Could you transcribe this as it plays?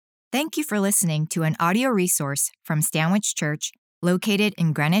Thank you for listening to an audio resource from Stanwich Church, located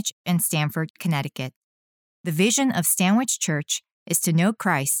in Greenwich and Stamford, Connecticut. The vision of Stanwich Church is to know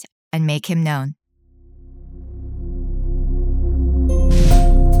Christ and make him known.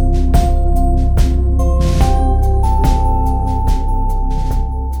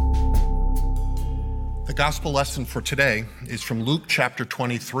 The gospel lesson for today is from Luke chapter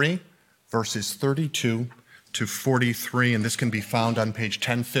 23, verses 32 to 43, and this can be found on page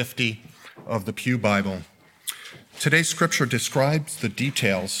 1050 of the Pew Bible. Today's scripture describes the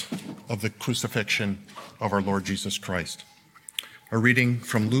details of the crucifixion of our Lord Jesus Christ. A reading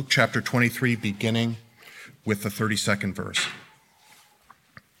from Luke chapter 23, beginning with the 32nd verse.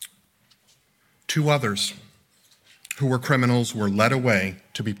 Two others who were criminals were led away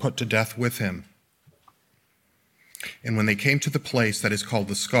to be put to death with him. And when they came to the place that is called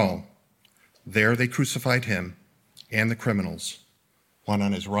the Skull, there they crucified him and the criminals, one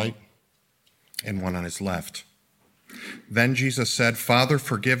on his right and one on his left. Then Jesus said, "Father,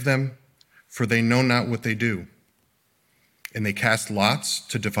 forgive them, for they know not what they do." And they cast lots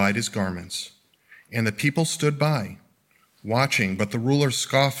to divide his garments. And the people stood by, watching, but the ruler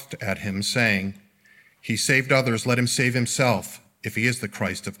scoffed at him, saying, "He saved others, let him save himself, if he is the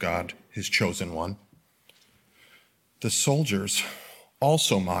Christ of God, his chosen one." The soldiers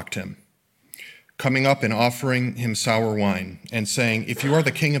also mocked him, coming up and offering him sour wine, and saying, "If you are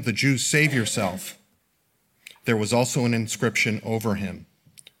the king of the Jews, save yourself." There was also an inscription over him,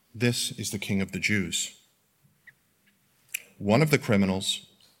 "This is the King of the Jews." One of the criminals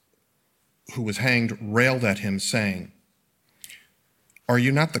who was hanged railed at him, saying, "Are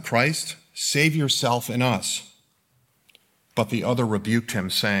you not the Christ? Save yourself and us." But the other rebuked him,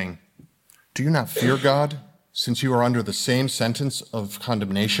 saying, "Do you not fear God, since you are under the same sentence of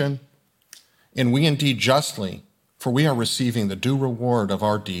condemnation? And we indeed justly, for we are receiving the due reward of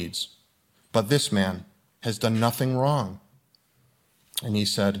our deeds. But this man has done nothing wrong." And he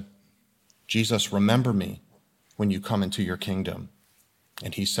said, "Jesus, remember me when you come into your kingdom."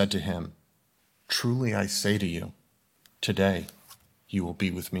 And he said to him, "Truly I say to you, today you will be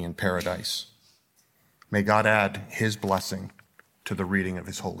with me in paradise." May God add his blessing to the reading of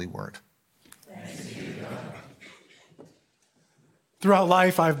his holy word. Thanks be to God. Throughout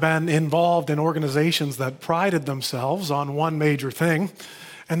life, I've been involved in organizations that prided themselves on one major thing,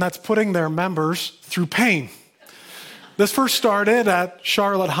 and that's putting their members through pain. This first started at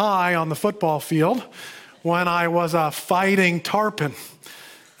Charlotte High on the football field when I was a fighting tarpon.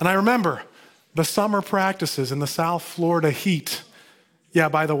 And I remember the summer practices in the South Florida heat. Yeah,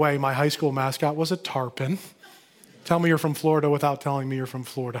 by the way, my high school mascot was a tarpon. Tell me you're from Florida without telling me you're from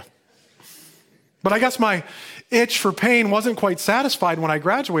Florida. But I guess my itch for pain wasn't quite satisfied when I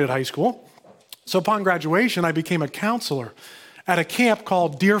graduated high school. So upon graduation, I became a counselor at a camp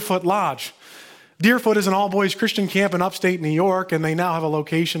called Deerfoot Lodge. Deerfoot is an all-boys Christian camp in upstate New York, and they now have a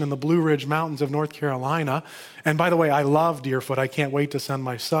location in the Blue Ridge Mountains of North Carolina. And by the way, I love Deerfoot. I can't wait to send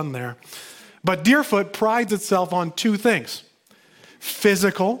my son there. But Deerfoot prides itself on two things: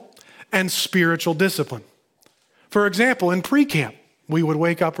 physical and spiritual discipline. For example, in pre-camp, we would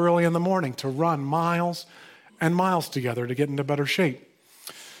wake up early in the morning to run miles and miles together to get into better shape.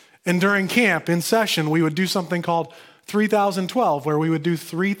 And during camp, in session, we would do something called 3012, where we would do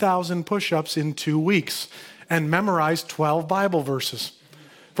 3,000 push-ups in 2 weeks and memorize 12 Bible verses.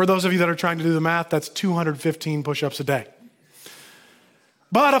 For those of you that are trying to do the math, that's 215 push-ups a day.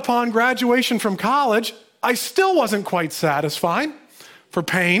 But upon graduation from college, I still wasn't quite satisfied for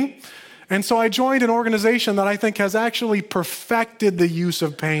pain. And so I joined an organization that I think has actually perfected the use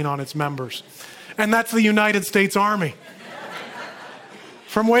of pain on its members. And that's the United States Army.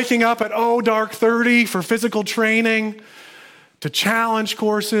 From waking up at dark 30 for physical training, to challenge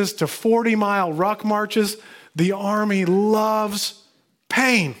courses, to 40-mile ruck marches, the Army loves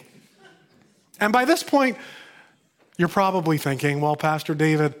pain. And by this point, you're probably thinking, well, Pastor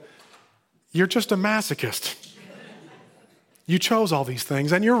David, you're just a masochist. You chose all these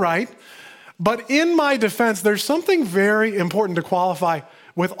things, and you're right. But in my defense, there's something very important to qualify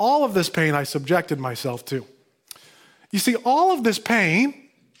with all of this pain I subjected myself to. You see, all of this pain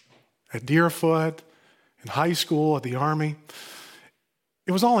at Deerfoot, in high school, at the Army,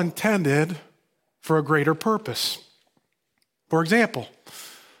 it was all intended for a greater purpose. For example,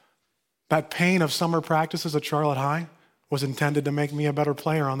 that pain of summer practices at Charlotte High was intended to make me a better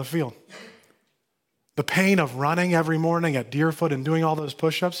player on the field. The pain of running every morning at Deerfoot and doing all those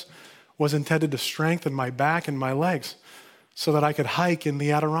push-ups was intended to strengthen my back and my legs so that I could hike in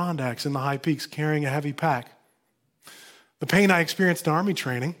the Adirondacks in the high peaks carrying a heavy pack. The pain I experienced in Army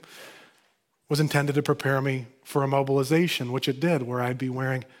training was intended to prepare me for a mobilization, which it did, where I'd be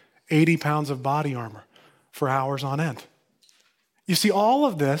wearing 80 pounds of body armor for hours on end. You see, all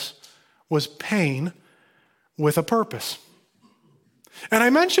of this was pain with a purpose. And I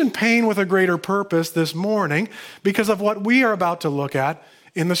mentioned pain with a greater purpose this morning because of what we are about to look at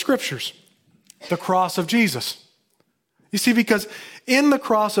in the scriptures, the cross of Jesus. You see, because in the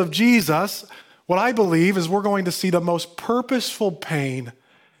cross of Jesus, what I believe is we're going to see the most purposeful pain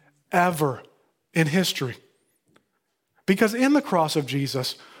ever in history. Because in the cross of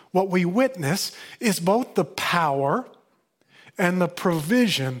Jesus, what we witness is both the power and the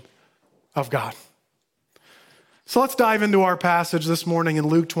provision of God. So let's dive into our passage this morning in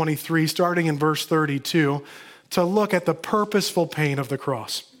Luke 23, starting in verse 32, to look at the purposeful pain of the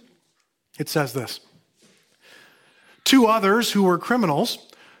cross. It says this: 2 others who were criminals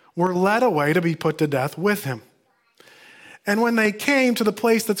were led away to be put to death with him. And when they came to the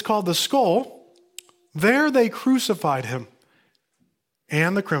place that's called the Skull, there they crucified him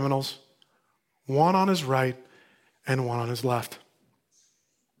and the criminals, one on his right and one on his left.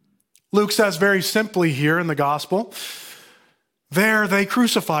 Luke says very simply here in the gospel, there they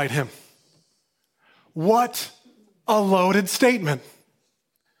crucified him. What a loaded statement.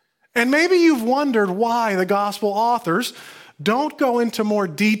 And maybe you've wondered why the gospel authors don't go into more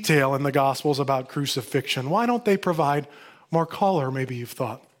detail in the gospels about crucifixion. Why don't they provide more color, maybe you've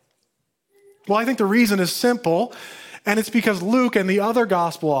thought? Well, I think the reason is simple, and it's because Luke and the other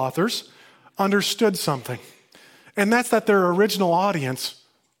gospel authors understood something. And that's that their original audience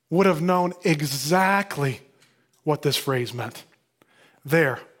would have known exactly what this phrase meant.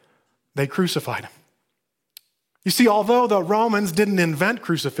 There, they crucified him. You see, although the Romans didn't invent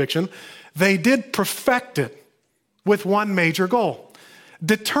crucifixion, they did perfect it with one major goal: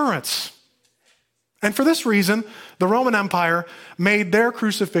 deterrence. And for this reason, the Roman Empire made their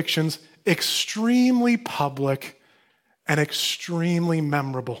crucifixions extremely public and extremely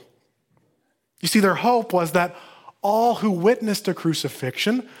memorable. You see, their hope was that all who witnessed a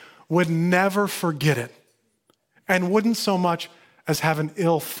crucifixion would never forget it and wouldn't so much as have an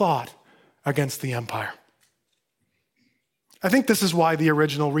ill thought against the empire. I think this is why the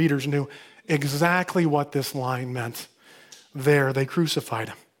original readers knew exactly what this line meant. There, they crucified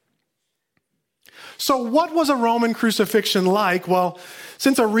him. So what was a Roman crucifixion like? Well,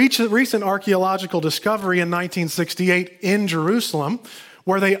 since a recent archaeological discovery in 1968 in Jerusalem,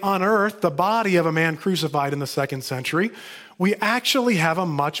 where they unearthed the body of a man crucified in the 2nd century, we actually have a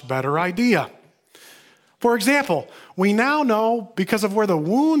much better idea. For example, we now know, because of where the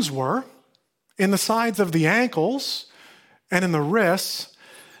wounds were, in the sides of the ankles and in the wrists,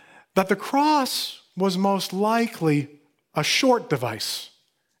 that the cross was most likely a short device,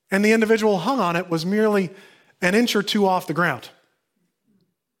 and the individual hung on it was merely an inch or 2 off the ground.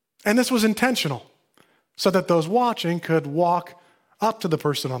 And this was intentional, so that those watching could walk up to the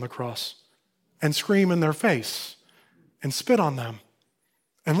person on the cross and scream in their face and spit on them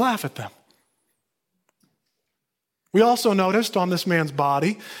and laugh at them. We also noticed on this man's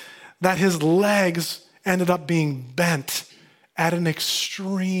body that his legs ended up being bent at an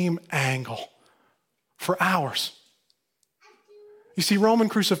extreme angle for hours. You see, Roman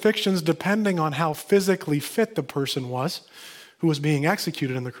crucifixions, depending on how physically fit the person was who was being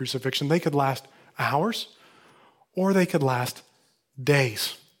executed in the crucifixion, they could last hours or they could last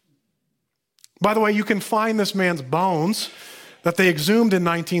days. By the way, you can find this man's bones that they exhumed in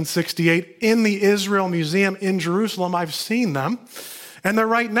 1968 in the Israel Museum in Jerusalem. I've seen them. And they're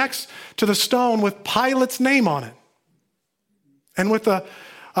right next to the stone with Pilate's name on it. And with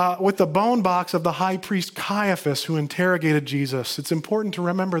the bone box of the high priest Caiaphas, who interrogated Jesus. It's important to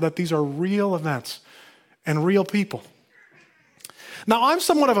remember that these are real events and real people. Now, I'm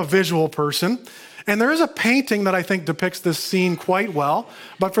somewhat of a visual person, and there is a painting that I think depicts this scene quite well.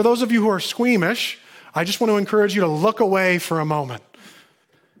 But for those of you who are squeamish, I just want to encourage you to look away for a moment.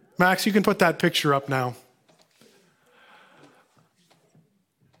 Max, you can put that picture up now.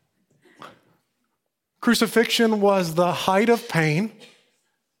 Crucifixion was the height of pain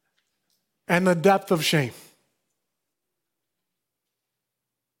and the depth of shame.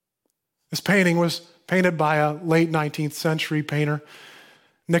 This painting was painted by a late 19th century painter,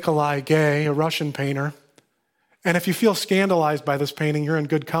 Nikolai Gay, a Russian painter. And if you feel scandalized by this painting, you're in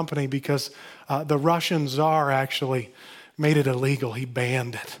good company, because the Russian Tsar actually made it illegal. He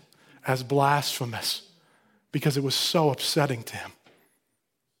banned it as blasphemous because it was so upsetting to him.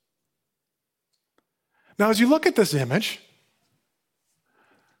 Now, as you look at this image,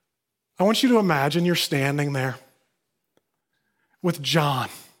 I want you to imagine you're standing there with John.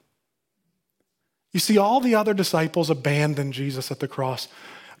 You see, all the other disciples abandoned Jesus at the cross,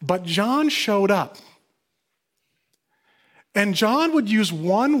 but John showed up. And John would use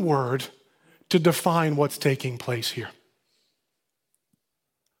one word to define what's taking place here.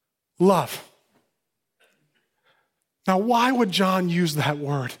 Love. Now, why would John use that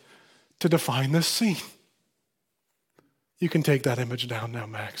word to define this scene? You can take that image down now,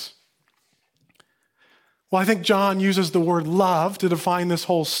 Max. Well, I think John uses the word love to define this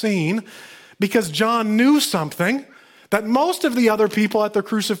whole scene because John knew something that most of the other people at the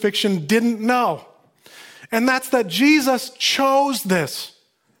crucifixion didn't know. And that's that Jesus chose this.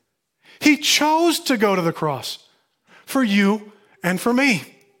 He chose to go to the cross for you and for me.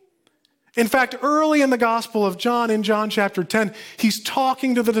 In fact, early in the Gospel of John, in John chapter 10, he's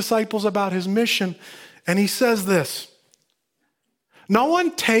talking to the disciples about his mission, and he says this, "No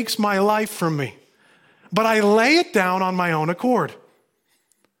one takes my life from me, but I lay it down on my own accord."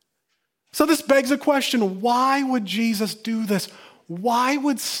 So this begs a question, why would Jesus do this? Why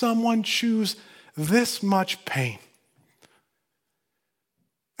would someone choose this much pain?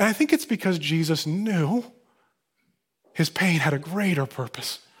 And I think it's because Jesus knew his pain had a greater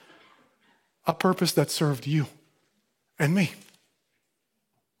purpose, a purpose that served you and me.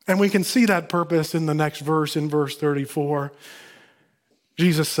 And we can see that purpose in the next verse, in verse 34.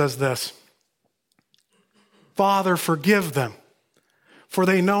 Jesus says this, "Father, forgive them, for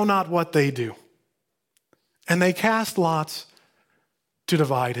they know not what they do." And they cast lots to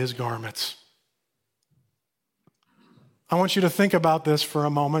divide his garments. I want you to think about this for a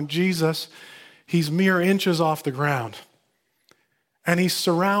moment. Jesus, he's mere inches off the ground, and he's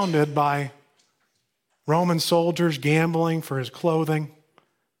surrounded by Roman soldiers gambling for his clothing,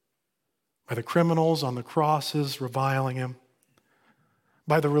 by the criminals on the crosses reviling him,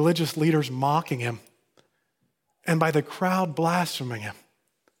 by the religious leaders mocking him, and by the crowd blaspheming him.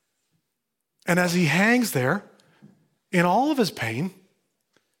 And as he hangs there, in all of his pain,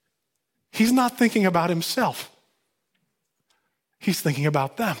 he's not thinking about himself. He's thinking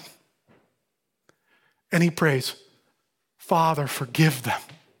about them. And he prays, "Father, forgive them."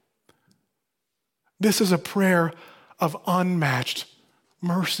 This is a prayer of unmatched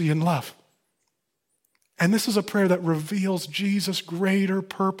mercy and love. And this is a prayer that reveals Jesus' greater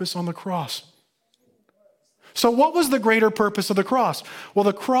purpose on the cross. So what was the greater purpose of the cross? Well,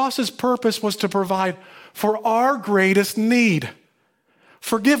 the cross's purpose was to provide for our greatest need,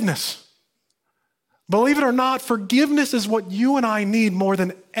 forgiveness. Believe it or not, forgiveness is what you and I need more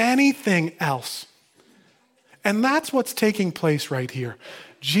than anything else. And that's what's taking place right here.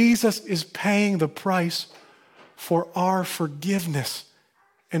 Jesus is paying the price for our forgiveness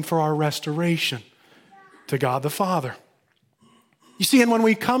and for our restoration to God the Father. You see, and when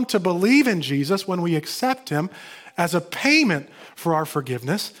we come to believe in Jesus, when we accept him as a payment for our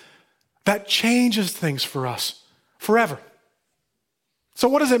forgiveness, that changes things for us forever. So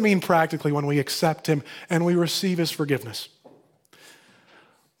what does it mean practically when we accept him and we receive his forgiveness?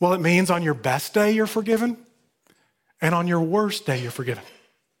 Well, it means on your best day you're forgiven, and on your worst day you're forgiven.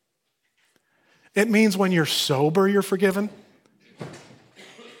 It means when you're sober you're forgiven,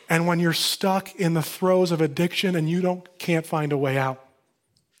 and when you're stuck in the throes of addiction and you can't find a way out,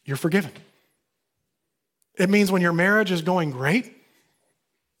 you're forgiven. It means when your marriage is going great,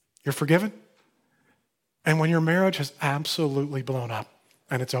 you're forgiven, and when your marriage has absolutely blown up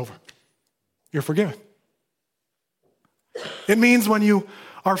and it's over, you're forgiven. It means when you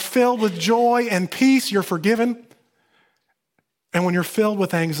are filled with joy and peace, you're forgiven. And when you're filled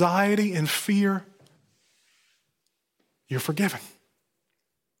with anxiety and fear, you're forgiven.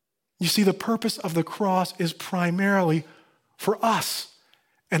 You see, the purpose of the cross is primarily for us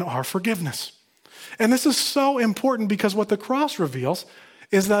and our forgiveness. And this is so important because what the cross reveals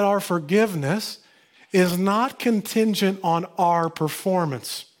is that our forgiveness is not contingent on our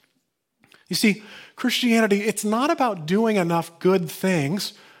performance. You see, Christianity, it's not about doing enough good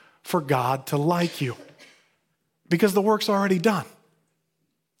things for God to like you, because the work's already done.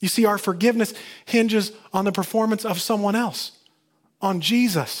 You see, our forgiveness hinges on the performance of someone else, on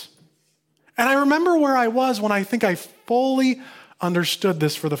Jesus. And I remember where I was when I think I fully understood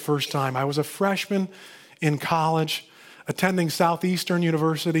this for the first time. I was a freshman in college, attending Southeastern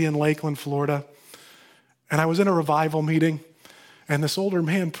University in Lakeland, Florida. And I was in a revival meeting, and this older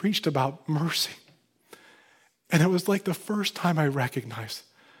man preached about mercy. And it was like the first time I recognized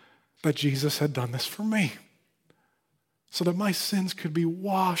that Jesus had done this for me, so that my sins could be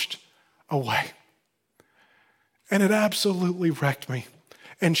washed away. And it absolutely wrecked me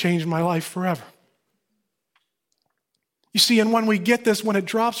and changed my life forever. You see, and when we get this, when it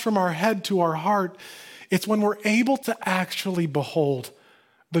drops from our head to our heart, it's when we're able to actually behold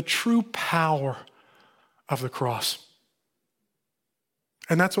the true power of the cross.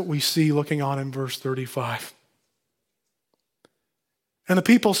 And that's what we see looking on in verse 35. and the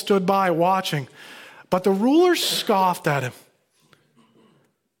people stood by watching. But the rulers scoffed at him,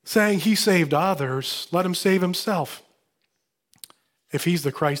 saying, he saved others, let him save himself, if he's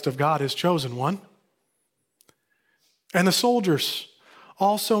the Christ of God, his chosen one. And the soldiers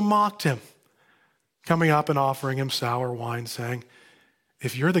also mocked him, coming up and offering him sour wine, saying,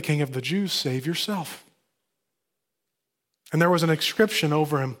 if you're the king of the Jews, save yourself. And there was an inscription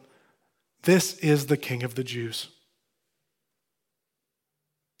over him, this is the King of the Jews.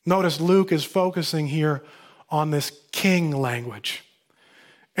 Notice Luke is focusing here on this king language.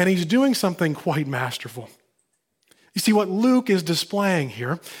 And he's doing something quite masterful. You see, what Luke is displaying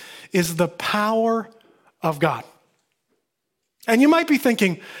here is the power of God. And you might be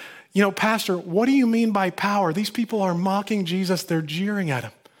thinking, Pastor, what do you mean by power? These people are mocking Jesus. They're jeering at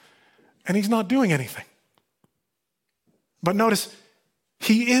him. And he's not doing anything. But notice,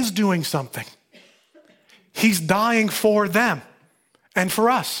 he is doing something. He's dying for them and for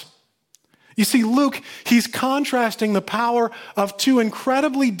us. You see, Luke, he's contrasting the power of two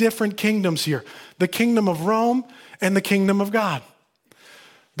incredibly different kingdoms here, the kingdom of Rome and the kingdom of God,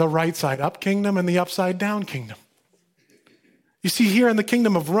 the right side up kingdom and the upside down kingdom. You see, here in the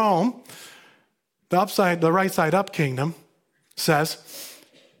kingdom of Rome, the right side up kingdom says,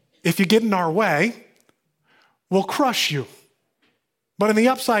 if you get in our way, we'll crush you. But in the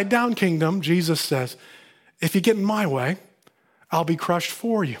upside down kingdom, Jesus says, if you get in my way, I'll be crushed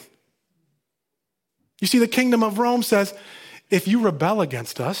for you. You see, the kingdom of Rome says, if you rebel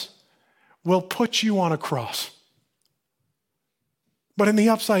against us, we'll put you on a cross. But in the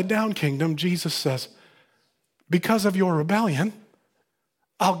upside down kingdom, Jesus says, because of your rebellion,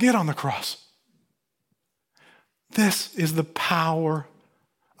 I'll get on the cross. This is the power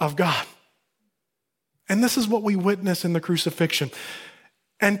of God. And this is what we witness in the crucifixion.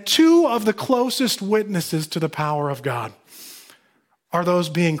 And two of the closest witnesses to the power of God are those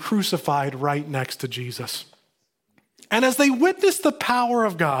being crucified right next to Jesus. And as they witness the power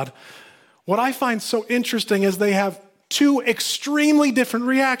of God, what I find so interesting is they have two extremely different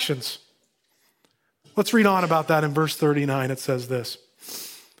reactions. Let's read on about that in verse 39. It says this.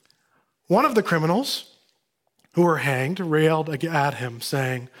 One of the criminals who were hanged railed at him,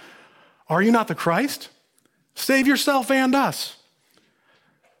 saying, are you not the Christ? Save yourself and us.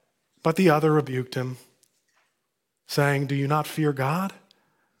 But the other rebuked him, saying, do you not fear God,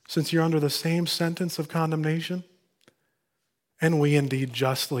 since you're under the same sentence of condemnation? And we indeed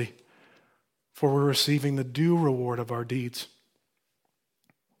justly, for we're receiving the due reward of our deeds.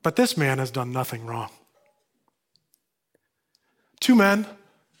 But this man has done nothing wrong. Two men,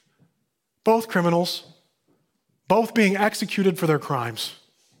 both criminals, both being executed for their crimes,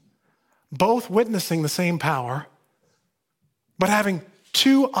 both witnessing the same power, but having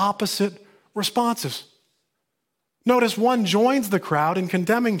two opposite responses. Notice one joins the crowd in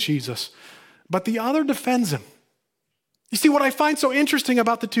condemning Jesus, but the other defends him. You see, what I find so interesting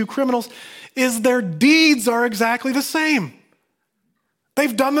about the two criminals is their deeds are exactly the same.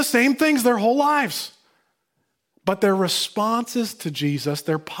 They've done the same things their whole lives. But their responses to Jesus,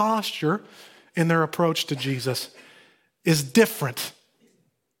 their posture in their approach to Jesus is different.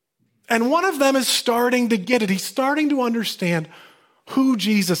 And one of them is starting to get it. He's starting to understand who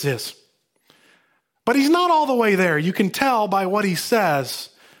Jesus is. But he's not all the way there. You can tell by what he says.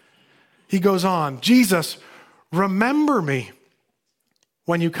 He goes on, Jesus, remember me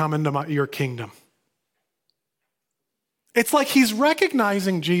when you come into your kingdom. It's like he's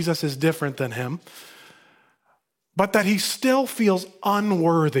recognizing Jesus is different than him, but that he still feels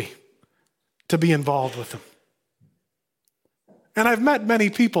unworthy to be involved with him. And I've met many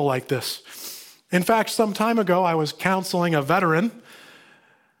people like this. In fact, some time ago, I was counseling a veteran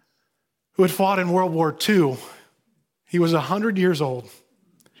who had fought in World War II. He was 100 years old.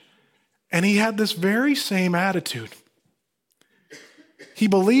 And he had this very same attitude. He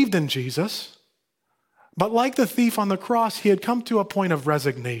believed in Jesus, but like the thief on the cross, he had come to a point of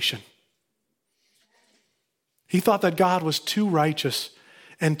resignation. He thought that God was too righteous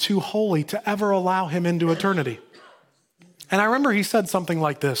and too holy to ever allow him into eternity. And I remember he said something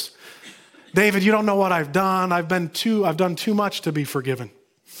like this, David, you don't know what I've done. I've done too much to be forgiven.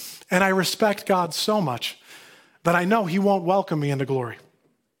 And I respect God so much that I know he won't welcome me into glory.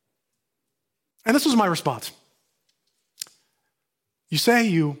 And this was my response. You say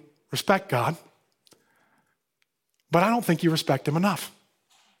you respect God, but I don't think you respect him enough.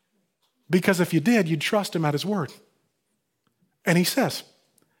 Because if you did, you'd trust him at his word. And he says,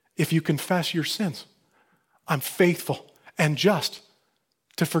 if you confess your sins, I'm faithful and just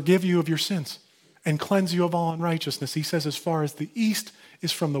to forgive you of your sins and cleanse you of all unrighteousness. He says, as far as the east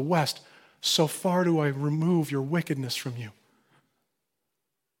is from the west, so far do I remove your wickedness from you.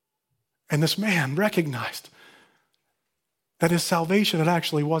 And this man recognized that his salvation, it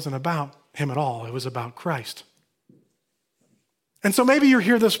actually wasn't about him at all. It was about Christ. And so maybe you're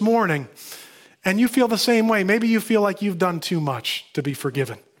here this morning and you feel the same way. Maybe you feel like you've done too much to be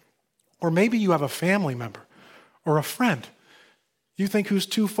forgiven. Or maybe you have a family member or a friend you think who's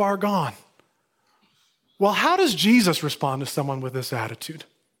too far gone. Well, how does Jesus respond to someone with this attitude?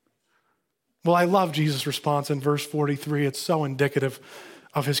 Well, I love Jesus' response in verse 43. It's so indicative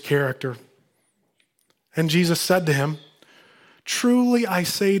of his character. And Jesus said to him, "Truly I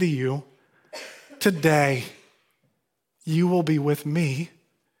say to you, today you will be with me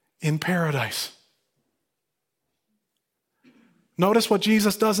in paradise." Notice what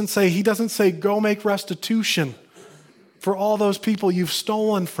Jesus doesn't say. He doesn't say, go make restitution for all those people you've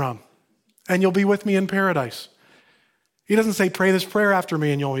stolen from, and you'll be with me in paradise. He doesn't say, pray this prayer after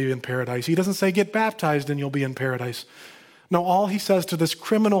me and you'll be in paradise. He doesn't say, get baptized and you'll be in paradise. No, all he says to this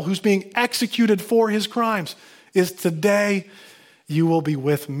criminal who's being executed for his crimes is, today you will be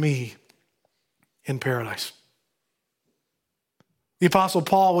with me in paradise. The Apostle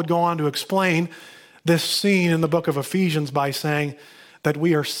Paul would go on to explain this scene in the book of Ephesians by saying that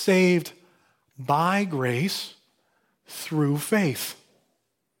we are saved by grace through faith.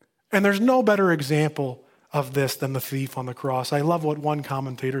 And there's no better example of this than the thief on the cross. I love what one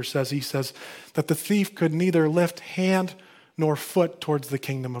commentator says. He says that the thief could neither lift hand nor foot towards the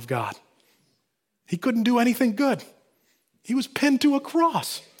kingdom of God. He couldn't do anything good. He was pinned to a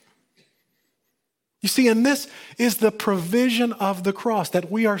cross. You see, and this is the provision of the cross,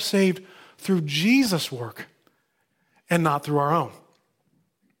 that we are saved through Jesus' work and not through our own.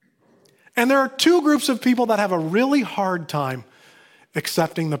 And there are two groups of people that have a really hard time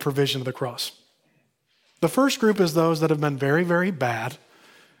accepting the provision of the cross. The first group is those that have been very, very bad,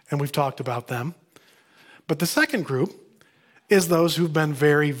 and we've talked about them. But the second group is those who've been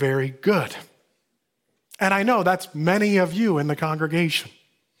very, very good. And I know that's many of you in the congregation.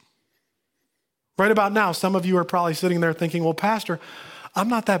 Right about now, some of you are probably sitting there thinking, well, Pastor, I'm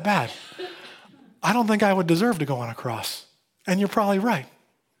not that bad. I don't think I would deserve to go on a cross. And you're probably right.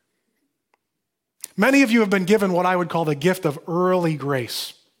 Many of you have been given what I would call the gift of early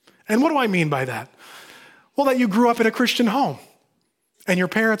grace. And what do I mean by that? Well, that you grew up in a Christian home and your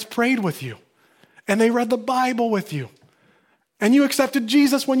parents prayed with you and they read the Bible with you and you accepted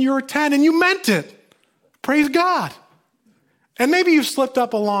Jesus when you were 10 and you meant it. Praise God. And maybe you've slipped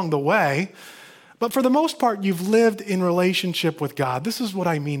up along the way, but for the most part, you've lived in relationship with God. This is what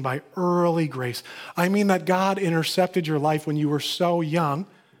I mean by early grace. I mean that God intercepted your life when you were so young,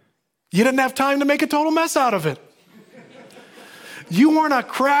 you didn't have time to make a total mess out of it. You weren't a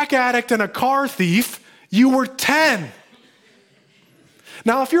crack addict and a car thief. You were 10.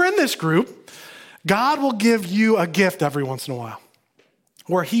 Now, if you're in this group, God will give you a gift every once in a while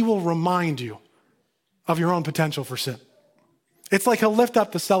where he will remind you of your own potential for sin. It's like he'll lift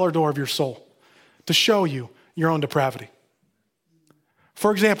up the cellar door of your soul to show you your own depravity.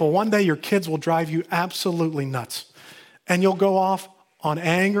 For example, one day your kids will drive you absolutely nuts and you'll go off on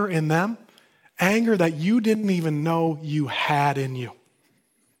anger in them, anger that you didn't even know you had in you.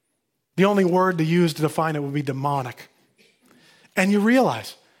 The only word to use to define it would be demonic. And you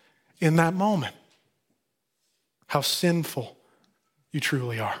realize in that moment how sinful you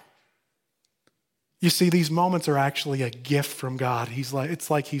truly are. You see, these moments are actually a gift from God.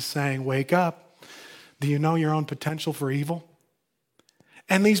 It's like he's saying, wake up. Do you know your own potential for evil?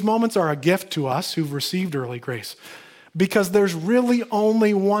 And these moments are a gift to us who've received early grace, because there's really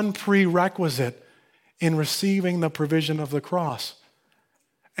only one prerequisite in receiving the provision of the cross,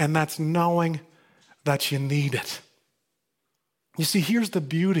 and that's knowing that you need it. You see, here's the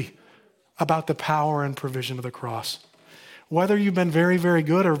beauty about the power and provision of the cross. Whether you've been very, very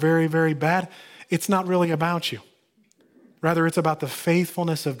good or very, very bad, it's not really about you. Rather, it's about the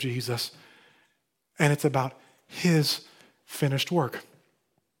faithfulness of Jesus, and it's about his finished work.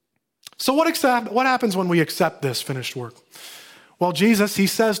 So what happens when we accept this finished work? Well, Jesus, he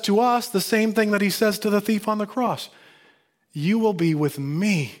says to us the same thing that he says to the thief on the cross. You will be with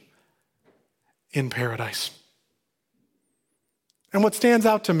me in paradise. And what stands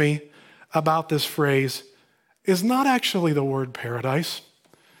out to me about this phrase is not actually the word paradise.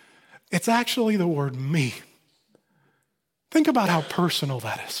 It's actually the word me. Think about how personal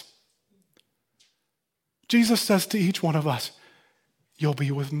that is. Jesus says to each one of us, you'll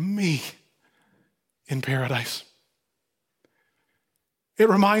be with me in paradise. It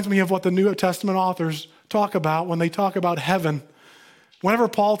reminds me of what the New Testament authors talk about when they talk about heaven. Whenever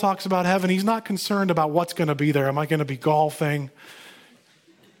Paul talks about heaven, he's not concerned about what's going to be there. Am I going to be golfing?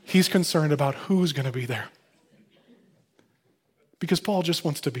 He's concerned about who's going to be there. because Paul just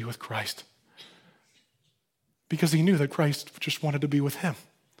wants to be with Christ. Because he knew that Christ just wanted to be with him.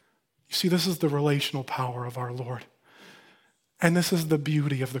 You see, this is the relational power of our Lord. And this is the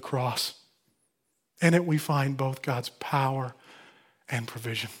beauty of the cross. In it we find both God's power and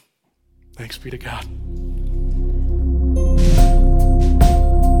provision. Thanks be to God.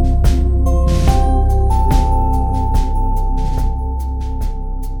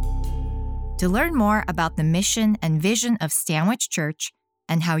 To learn more about the mission and vision of Stanwich Church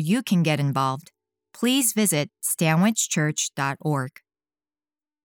and how you can get involved, please visit stanwichchurch.org.